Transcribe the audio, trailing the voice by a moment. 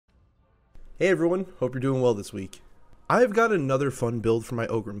Hey everyone, hope you're doing well this week. I've got another fun build for my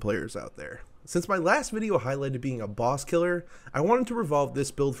Ogryn players out there. Since my last video highlighted being a boss killer, I wanted to revolve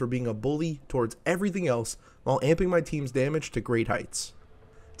this build for being a bully towards everything else while amping my team's damage to great heights.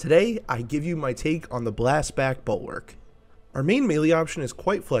 Today, I give you my take on the BLASTBACK Bulwark. Our main melee option is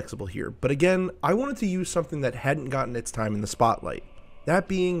quite flexible here, but again, I wanted to use something that hadn't gotten its time in the spotlight, that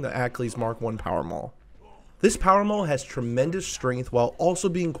being the Ackley's Mark 1 Power Maul. This Power Maul has tremendous strength while also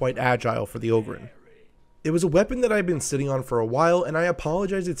being quite agile for the Ogryn. It was a weapon that I've been sitting on for a while, and I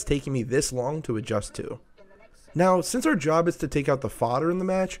apologize it's taking me this long to adjust to. Now, since our job is to take out the fodder in the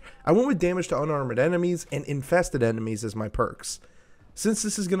match, I went with damage to unarmored enemies and infested enemies as my perks, since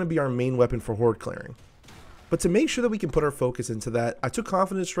this is going to be our main weapon for horde clearing. But to make sure that we can put our focus into that, I took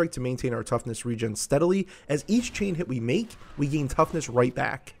Confidence Strike to maintain our toughness regen steadily, as each chain hit we make, we gain toughness right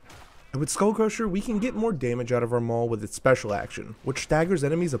back. And with Skull Crusher, we can get more damage out of our Maul with its special action, which staggers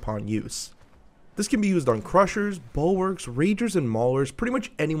enemies upon use. This can be used on Crushers, Bulwarks, Ragers, and Maulers, pretty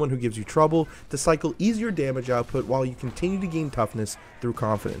much anyone who gives you trouble, to cycle easier damage output while you continue to gain toughness through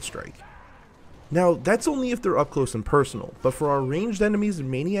Confidence Strike. Now, that's only if they're up close and personal, but for our ranged enemies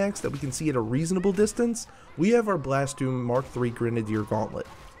and maniacs that we can see at a reasonable distance, we have our Blast Doom Mark 3 Grenadier Gauntlet.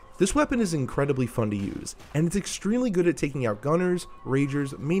 This weapon is incredibly fun to use, and it's extremely good at taking out Gunners,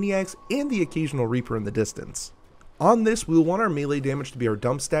 Ragers, Maniacs, and the occasional Reaper in the distance. On this, we will want our melee damage to be our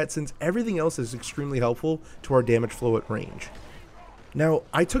dump stat, since everything else is extremely helpful to our damage flow at range. Now,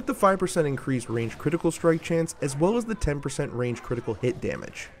 I took the 5% increased range critical strike chance, as well as the 10% range critical hit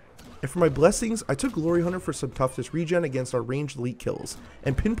damage. And for my blessings, I took Glory Hunter for some toughness regen against our ranged elite kills,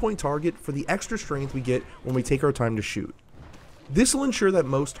 and pinpoint target for the extra strength we get when we take our time to shoot. This will ensure that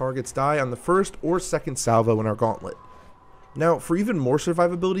most targets die on the first or second salvo in our gauntlet. Now, for even more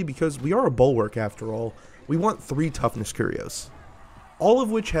survivability, because we are a bulwark after all, we want 3 toughness curios, all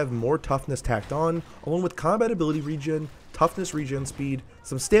of which have more toughness tacked on, along with combat ability regen, toughness regen speed,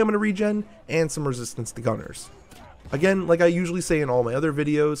 some stamina regen, and some resistance to gunners. Again, like I usually say in all my other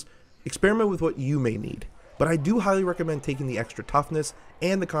videos, experiment with what you may need, but I do highly recommend taking the extra toughness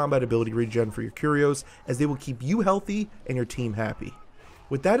and the combat ability regen for your curios, as they will keep you healthy and your team happy.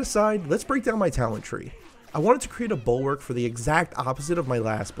 With that aside, let's break down my talent tree. I wanted to create a bulwark for the exact opposite of my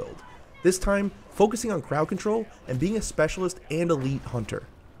last build, this time focusing on crowd control and being a specialist and elite hunter.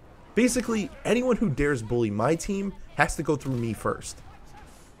 Basically, anyone who dares bully my team has to go through me first.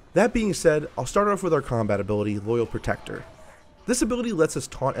 That being said, I'll start off with our combat ability, Loyal Protector. This ability lets us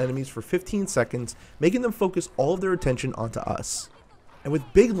taunt enemies for 15 seconds, making them focus all of their attention onto us. And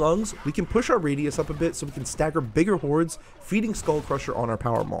with big lungs, we can push our radius up a bit so we can stagger bigger hordes, feeding Skull Crusher on our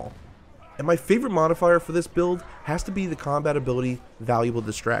Power Maul. And my favorite modifier for this build has to be the combat ability, Valuable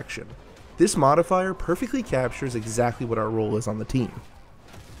Distraction. This modifier perfectly captures exactly what our role is on the team.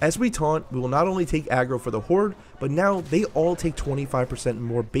 As we taunt, we will not only take aggro for the horde, but now they all take 25%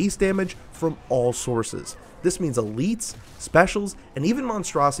 more base damage from all sources. This means elites, specials, and even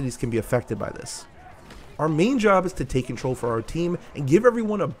monstrosities can be affected by this. Our main job is to take control for our team and give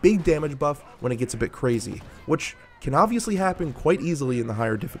everyone a big damage buff when it gets a bit crazy, which can obviously happen quite easily in the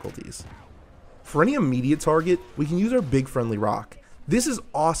higher difficulties. For any immediate target, we can use our Big Friendly Rock. This is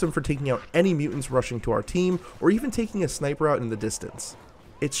awesome for taking out any mutants rushing to our team, or even taking a sniper out in the distance.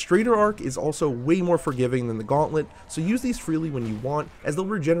 Its straighter arc is also way more forgiving than the Gauntlet, so use these freely when you want, as they'll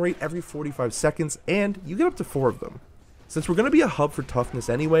regenerate every 45 seconds, and you get up to 4 of them. Since we're going to be a hub for toughness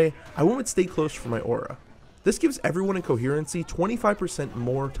anyway, I went with Stay Close for my aura. This gives everyone in Coherency 25%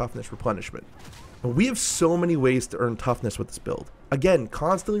 more toughness replenishment. And we have so many ways to earn toughness with this build. Again,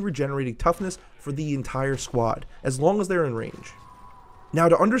 constantly regenerating toughness for the entire squad, as long as they're in range. Now,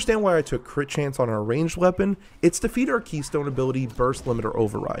 to understand why I took crit chance on our ranged weapon, it's to feed our keystone ability, Burst Limiter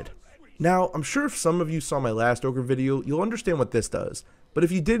Override. Now, I'm sure if some of you saw my last Ogre video, you'll understand what this does, but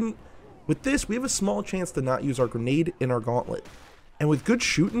if you didn't, with this we have a small chance to not use our grenade in our gauntlet. And with good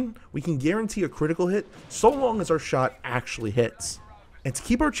shooting, we can guarantee a critical hit so long as our shot actually hits. And to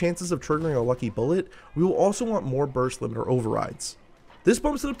keep our chances of triggering a lucky bullet, we will also want more Burst Limiter Overrides. This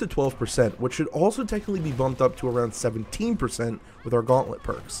bumps it up to 12%, which should also technically be bumped up to around 17% with our Gauntlet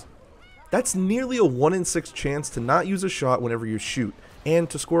perks. That's nearly a 1 in 6 chance to not use a shot whenever you shoot, and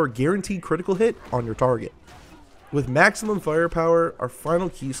to score a guaranteed critical hit on your target. With maximum firepower, our final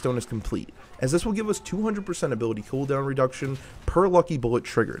keystone is complete, as this will give us 200% ability cooldown reduction per lucky bullet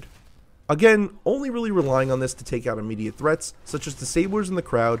triggered. Again, only really relying on this to take out immediate threats, such as disablers in the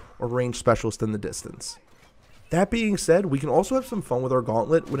crowd or ranged specialists in the distance. That being said, we can also have some fun with our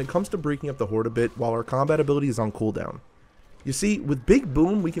Gauntlet when it comes to breaking up the horde a bit while our combat ability is on cooldown. You see, with Big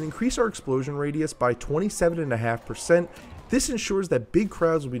Boom, we can increase our explosion radius by 27.5%, This ensures that big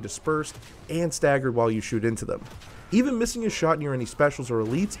crowds will be dispersed and staggered while you shoot into them. Even missing a shot near any specials or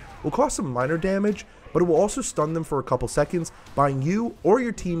elites will cause some minor damage, but it will also stun them for a couple seconds, buying you or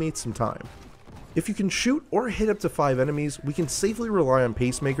your teammates some time. If you can shoot or hit up to 5 enemies, we can safely rely on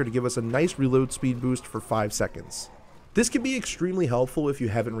Pacemaker to give us a nice reload speed boost for 5 seconds. This can be extremely helpful if you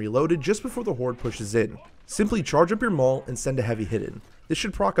haven't reloaded just before the horde pushes in. Simply charge up your Maul and send a heavy hit in. This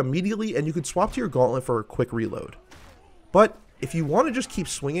should proc immediately and you can swap to your Gauntlet for a quick reload. But if you want to just keep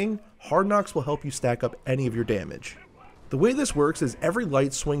swinging, Hard Knocks will help you stack up any of your damage. The way this works is every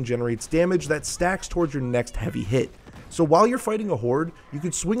light swing generates damage that stacks towards your next heavy hit. So while you're fighting a horde, you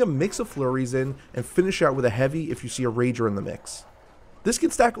can swing a mix of flurries in and finish out with a heavy if you see a rager in the mix. This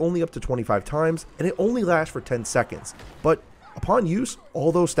can stack only up to 25 times and it only lasts for 10 seconds, but upon use,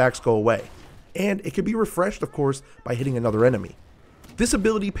 all those stacks go away. And it can be refreshed, of course, by hitting another enemy. This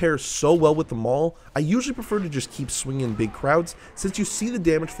ability pairs so well with the Maul, I usually prefer to just keep swinging in big crowds since you see the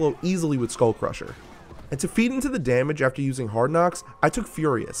damage flow easily with Skull Crusher. And to feed into the damage after using Hard Knocks, I took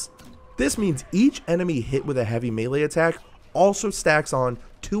Furious. This means each enemy hit with a heavy melee attack also stacks on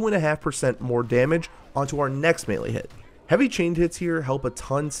 2.5% more damage onto our next melee hit. Heavy chain hits here help a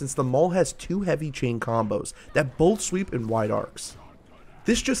ton since the Maul has 2 heavy chain combos that both sweep in wide arcs.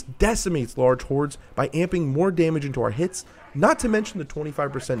 This just decimates large hordes by amping more damage into our hits, not to mention the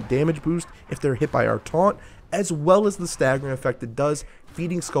 25% damage boost if they're hit by our taunt, as well as the staggering effect it does,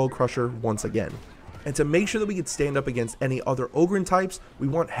 feeding Skull Crusher once again. And to make sure that we can stand up against any other Ogryn types, we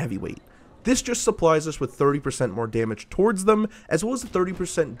want Heavyweight. This just supplies us with 30% more damage towards them, as well as a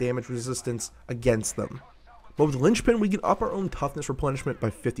 30% damage resistance against them. But with Linchpin, we can up our own toughness replenishment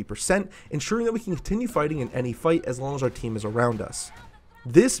by 50%, ensuring that we can continue fighting in any fight as long as our team is around us.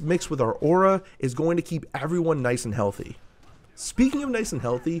 This, mixed with our aura, is going to keep everyone nice and healthy. Speaking of nice and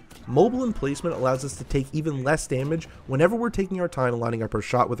healthy, mobile emplacement allows us to take even less damage whenever we're taking our time lining up our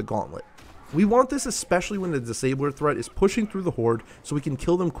shot with a Gauntlet. We want this especially when the Disabler threat is pushing through the horde so we can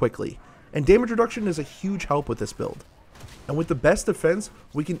kill them quickly, and damage reduction is a huge help with this build. And with the best defense,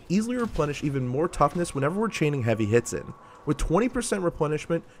 we can easily replenish even more toughness whenever we're chaining heavy hits in, with 20%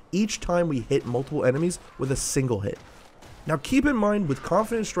 replenishment each time we hit multiple enemies with a single hit. Now keep in mind, with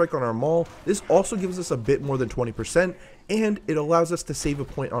Confident Strike on our Maul, this also gives us a bit more than 20%, and it allows us to save a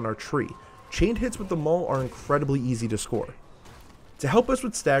point on our tree. Chained hits with the Maul are incredibly easy to score. To help us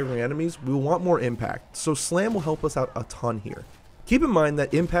with staggering enemies, we will want more impact, so Slam will help us out a ton here. Keep in mind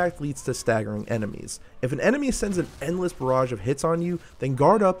that impact leads to staggering enemies. If an enemy sends an endless barrage of hits on you, then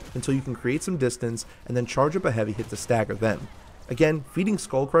guard up until you can create some distance and then charge up a heavy hit to stagger them. Again, feeding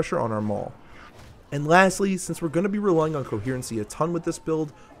Skull Crusher on our Maul. And lastly, since we're going to be relying on coherency a ton with this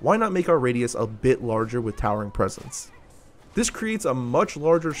build, why not make our radius a bit larger with Towering Presence? This creates a much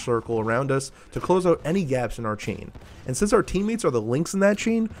larger circle around us to close out any gaps in our chain, and since our teammates are the links in that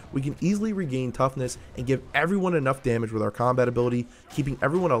chain, we can easily regain toughness and give everyone enough damage with our combat ability, keeping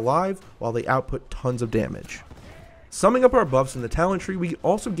everyone alive while they output tons of damage. Summing up our buffs in the talent tree, we can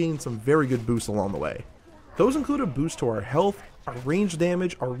also gain some very good boosts along the way. Those include a boost to our health, our range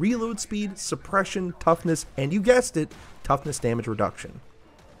damage, our reload speed, suppression, toughness, and you guessed it, toughness damage reduction.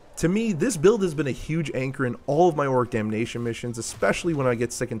 To me, this build has been a huge anchor in all of my Auric Damnation missions, especially when I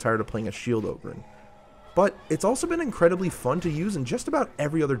get sick and tired of playing a shield Ogryn. But it's also been incredibly fun to use in just about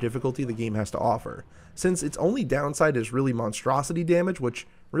every other difficulty the game has to offer, since its only downside is really monstrosity damage, which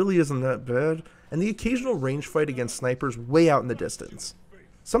really isn't that bad, and the occasional range fight against snipers way out in the distance.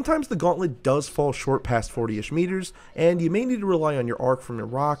 Sometimes the Gauntlet does fall short past 40-ish meters, and you may need to rely on your arc from your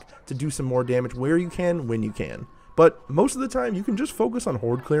rock to do some more damage where you can, when you can. But most of the time, you can just focus on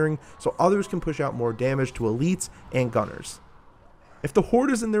horde clearing so others can push out more damage to elites and gunners. If the horde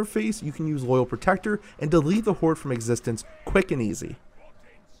is in their face, you can use Loyal Protector and delete the horde from existence quick and easy.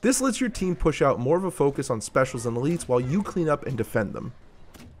 This lets your team push out more of a focus on specials and elites while you clean up and defend them.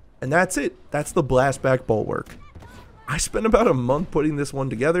 And that's it. That's the BLASTBACK Bulwark. I spent about a month putting this one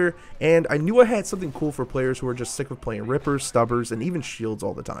together, and I knew I had something cool for players who are just sick of playing Rippers, Stubbers, and even Shields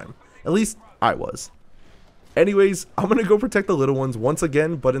all the time. At least, I was. Anyways, I'm gonna go protect the little ones once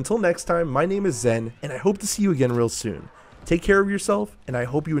again, but until next time, my name is Zen, and I hope to see you again real soon. Take care of yourself, and I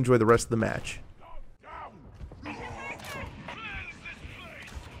hope you enjoy the rest of the match.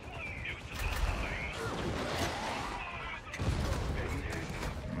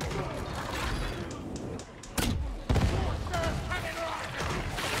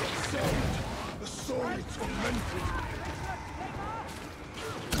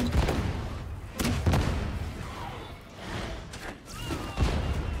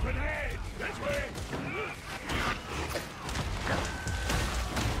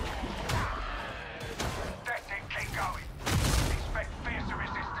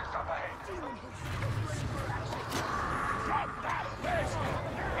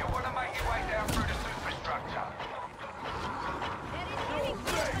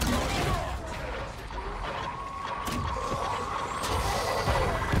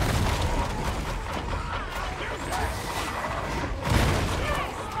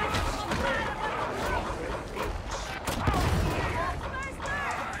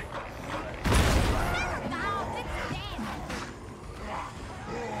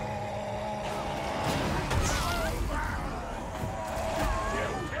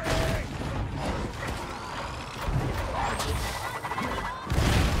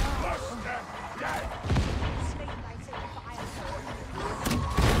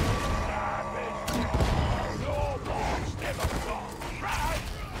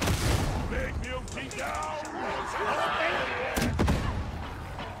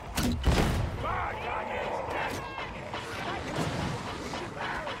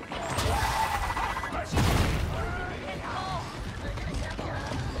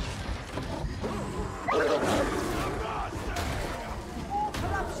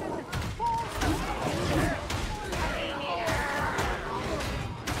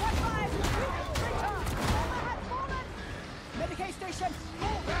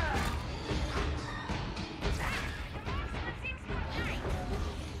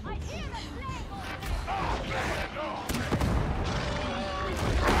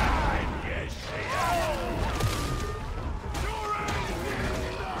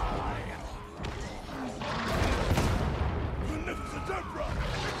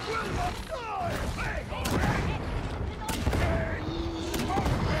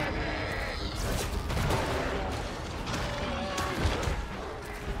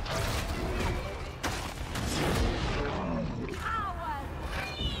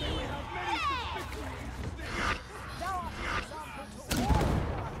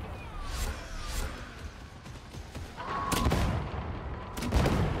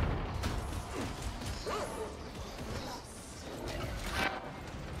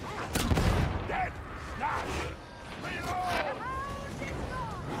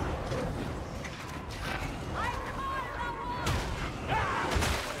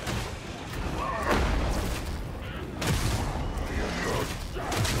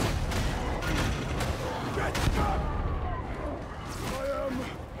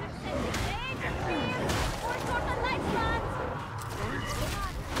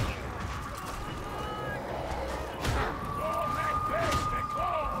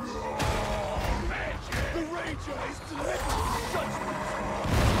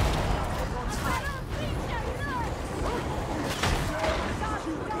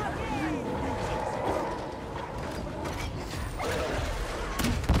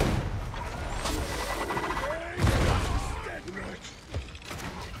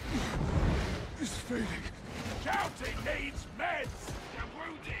 feeling. Shouting needs meds. You're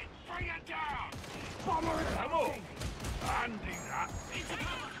wounded. Bring it down. Bomber it. Come on. Andy, that.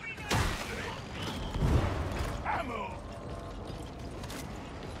 Ammo.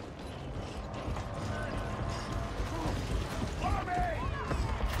 Follow me.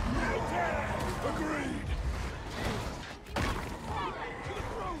 Agreed.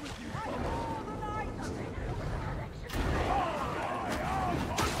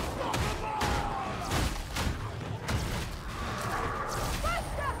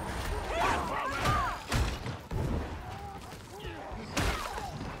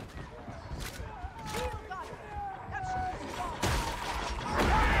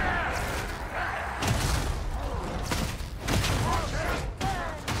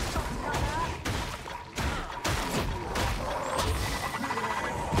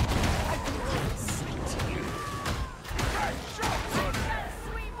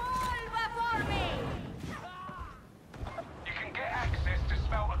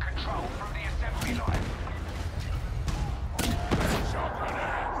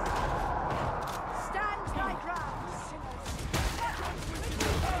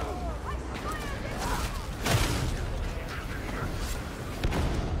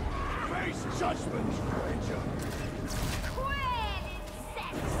 Judgment, Ranger.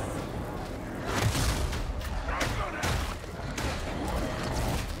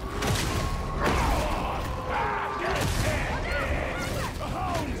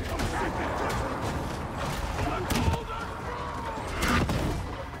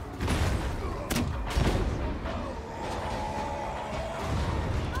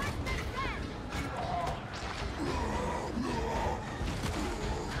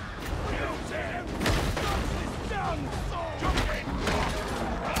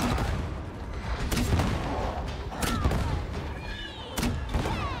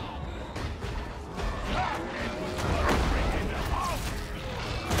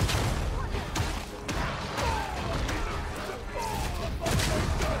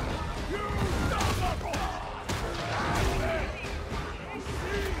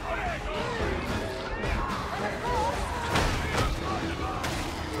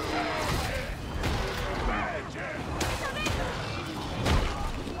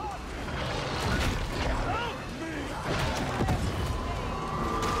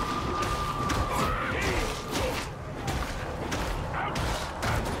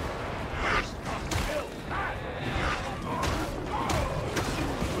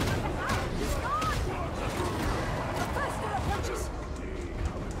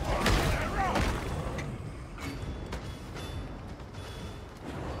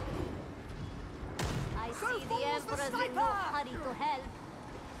 The Emprah's in no hurry to help.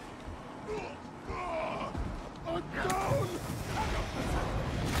 I'm down!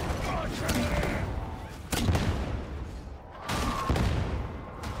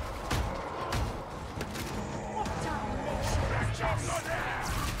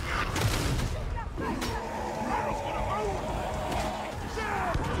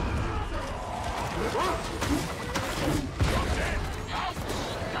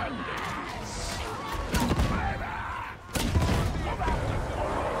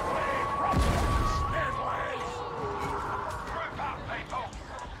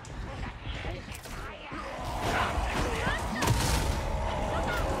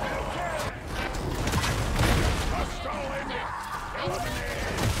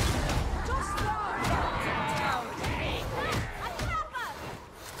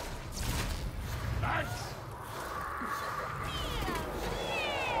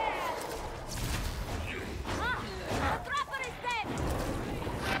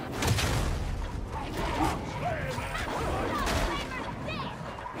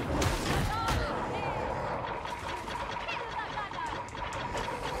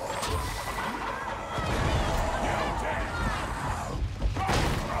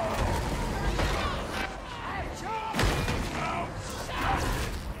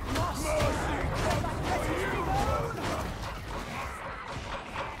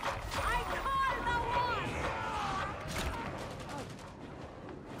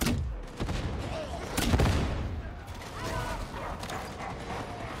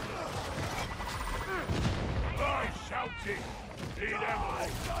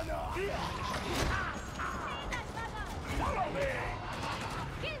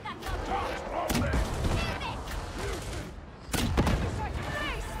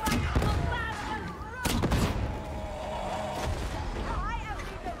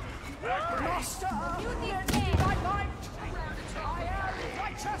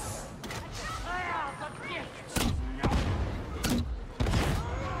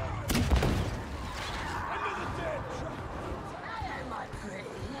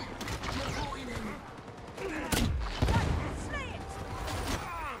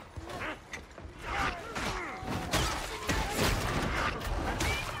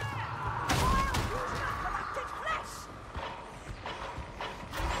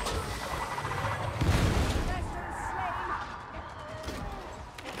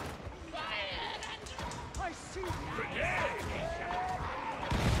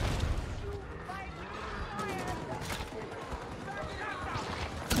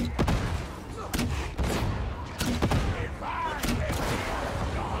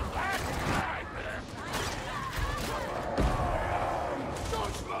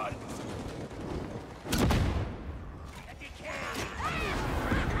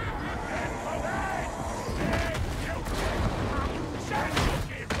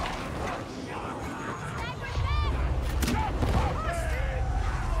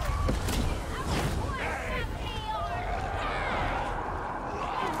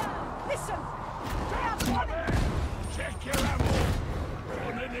 Listen! Check your ammo.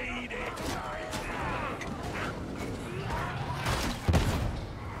 Gonna need it.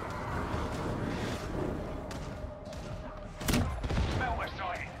 Smelter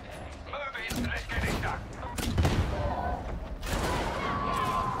sighted. Move in, let's get it done.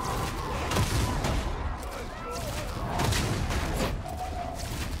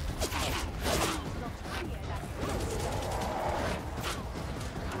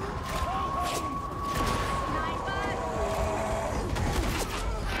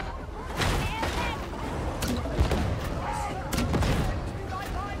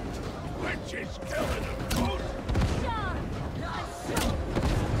 Which is killing them good.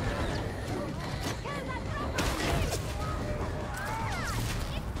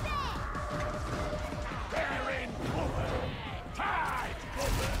 They're in cover. Tight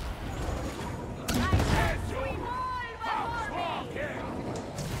cover. Heads up. House walking.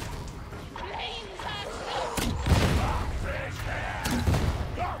 Fish there.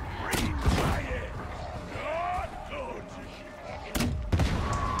 Got green fire. Not good.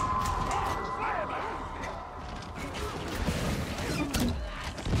 Flavor.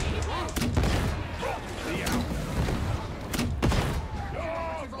 The out.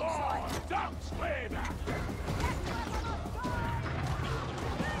 Your boy. Ducks flavor.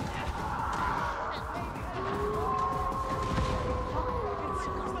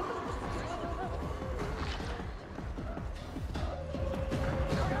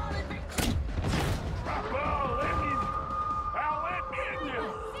 Drop all in. I'll let in.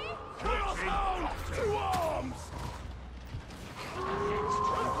 Crossbow to arms.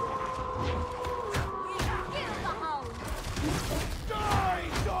 Die,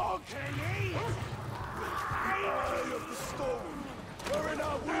 dog! Can eat! Eye of the storm! Wherein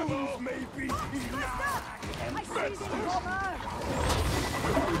our wounds may be healed! I see some cover!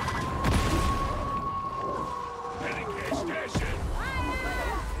 Medicare station!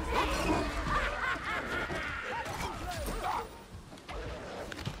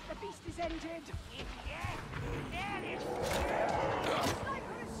 The beast is ended!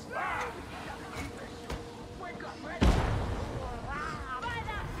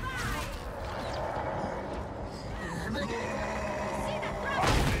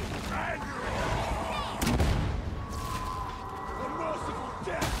 A merciful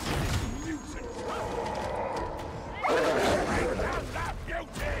death to this mutant! Bring down that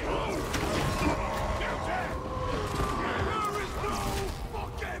beauty! Beauty! There is no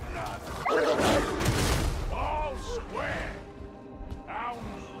forgiveness! All square!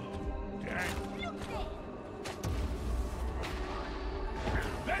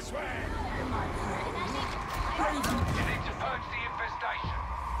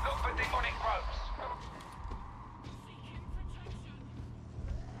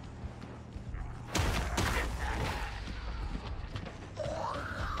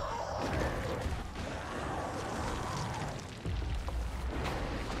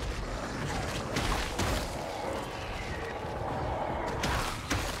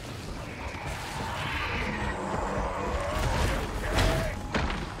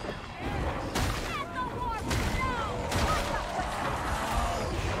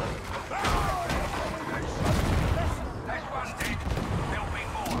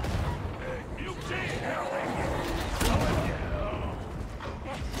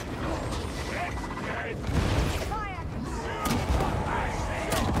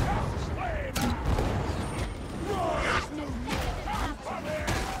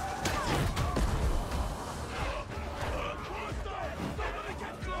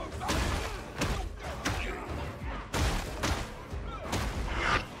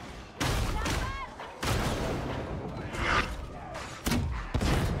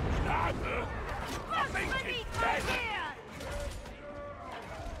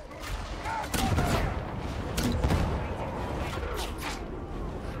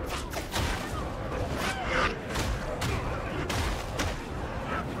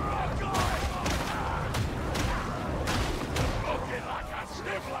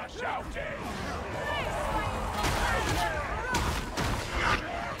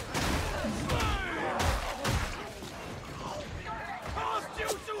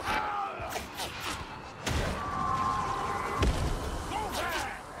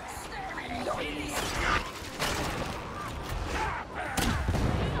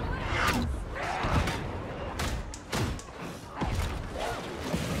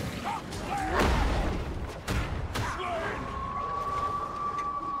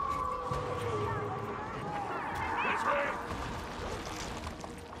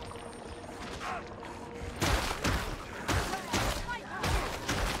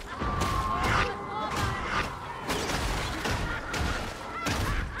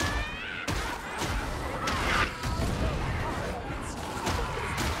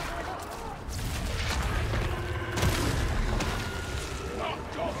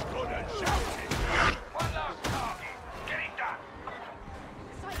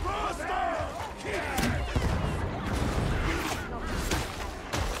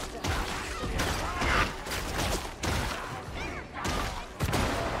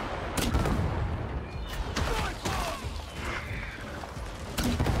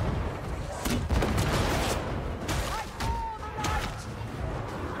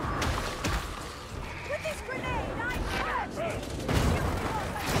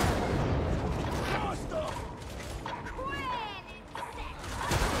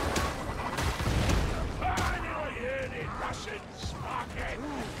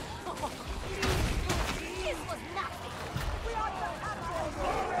 This was nothing. We are the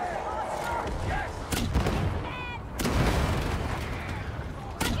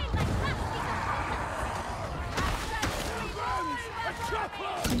Again, like plastic. A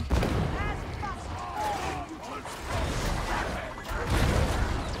chopper!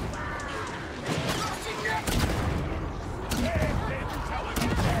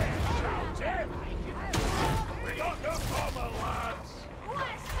 We got the bomber, lads!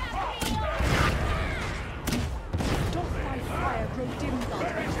 Don't fight fire, grow dim,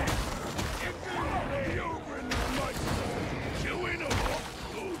 Where is it? The Ogryn might chewing them off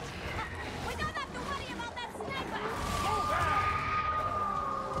good. We don't have to worry about that sniper.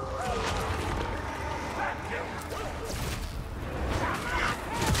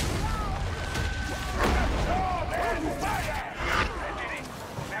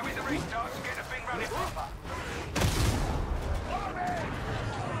 Now is the restart to get the thing running proper.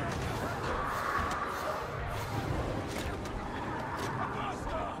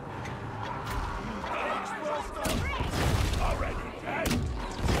 Already dead!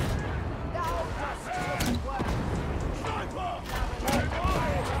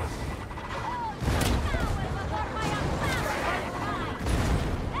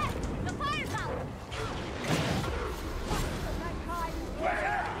 The fire's out.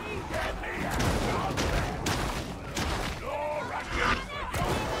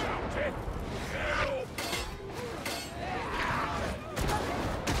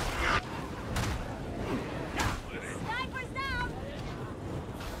 Sniper's down.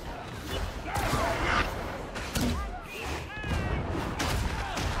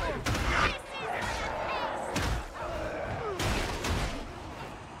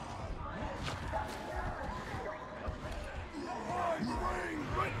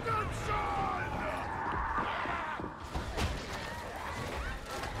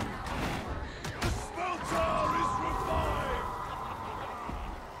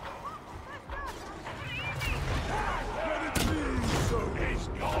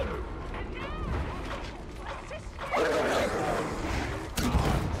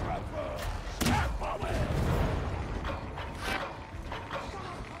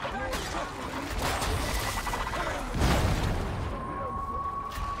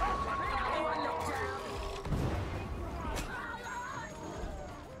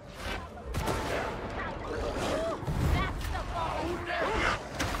 That's the ball.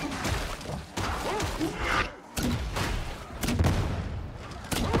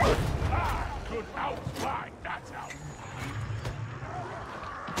 Good out, fine, that's out.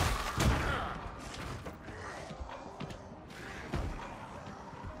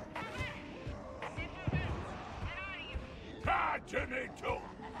 Paginator!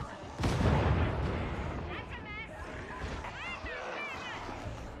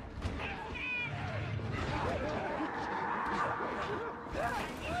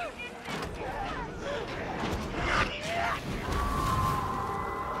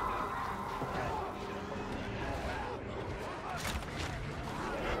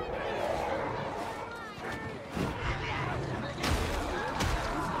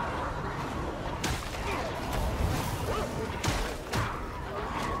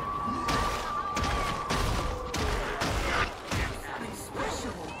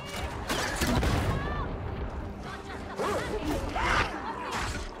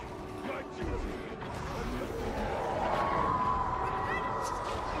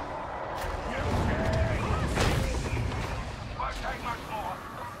 Won't take much more.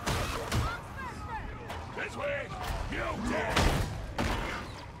 This way! You dead!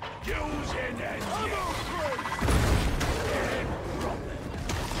 Using it!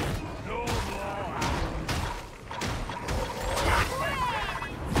 No more!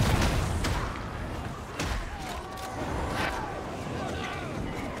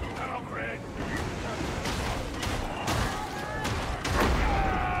 Ogryn!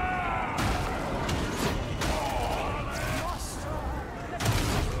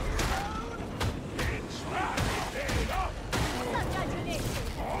 It's right up! Such a tradition.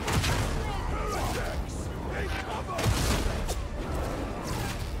 Heretics! They cover!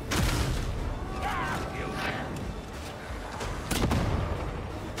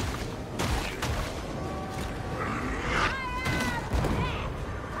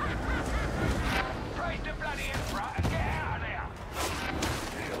 Praise the bloody Emprah and get out of there.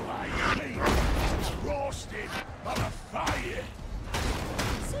 Feel like meat roasted on a fire!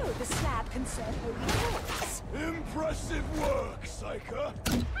 So the slab can serve holy cause. Impressive work, Psyker!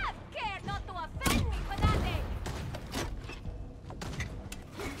 Have care not to offend